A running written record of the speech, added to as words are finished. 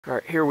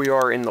Alright, here we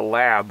are in the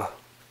lab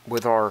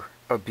with our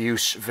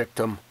abuse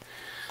victim.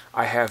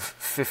 I have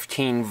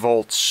 15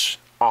 volts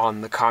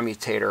on the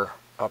commutator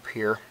up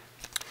here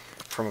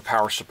from a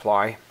power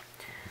supply.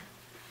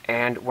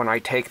 And when I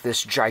take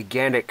this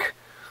gigantic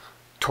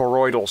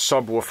toroidal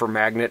subwoofer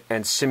magnet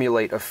and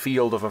simulate a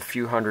field of a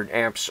few hundred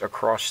amps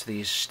across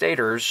these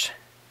stators,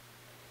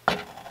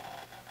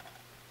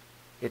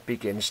 it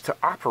begins to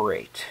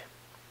operate.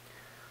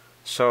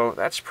 So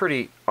that's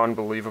pretty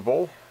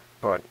unbelievable,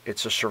 but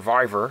it's a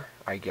survivor,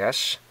 I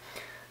guess.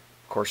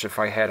 Of course, if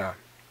I had a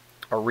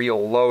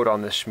real load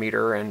on this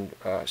meter and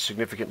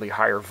significantly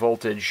higher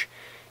voltage,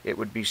 it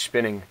would be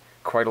spinning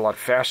quite a lot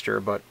faster,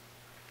 but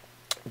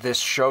this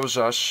shows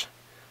us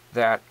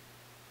that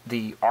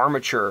the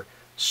armature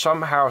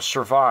somehow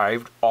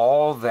survived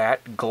all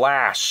that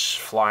glass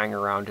flying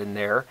around in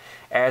there,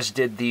 as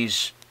did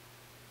these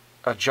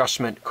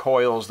adjustment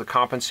coils, the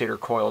compensator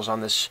coils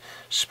on this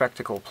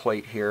spectacle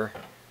plate here.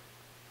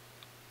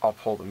 I'll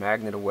pull the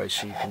magnet away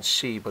so you can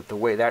see, but the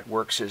way that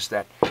works is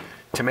that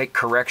to make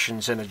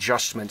corrections and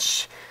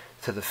adjustments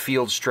to the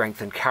field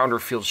strength and counter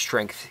field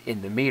strength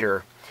in the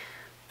meter,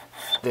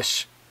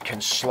 this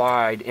can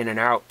slide in and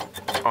out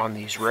on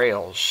these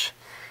rails,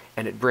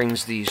 and it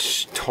brings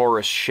these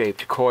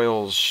torus-shaped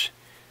coils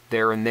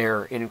there and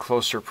there in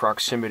closer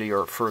proximity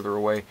or further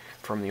away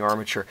from the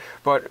armature.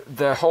 But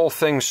the whole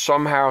thing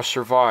somehow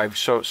survived,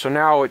 so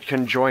now it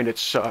can join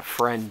its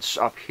friends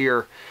up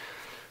here.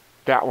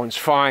 That one's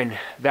fine.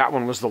 That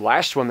one was the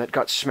last one that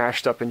got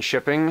smashed up in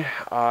shipping,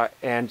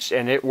 and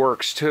it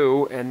works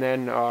too. And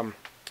then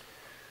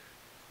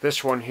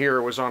this one here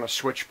was on a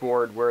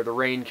switchboard where the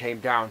rain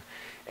came down,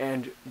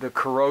 and the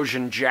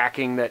corrosion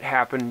jacking that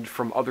happened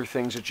from other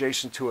things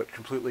adjacent to it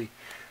completely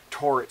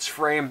tore its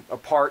frame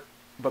apart,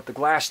 but the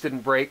glass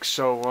didn't break,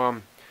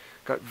 so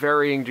got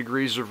varying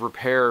degrees of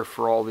repair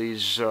for all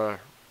these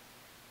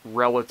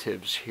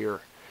relatives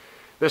here.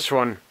 This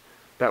one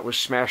that was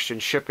smashed in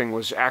shipping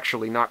was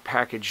actually not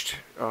packaged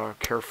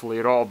carefully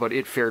at all, but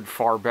it fared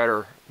far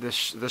better.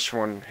 This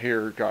one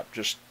here got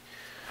just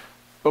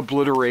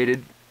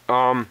obliterated,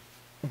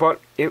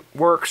 but it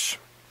works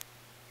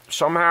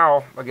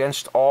somehow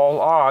against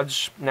all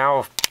odds.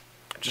 Now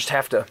I just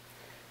have to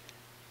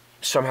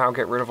somehow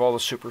get rid of all the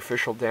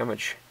superficial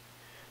damage.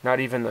 Not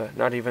even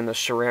the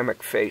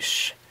ceramic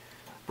face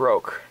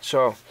broke,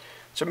 so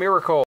it's a miracle.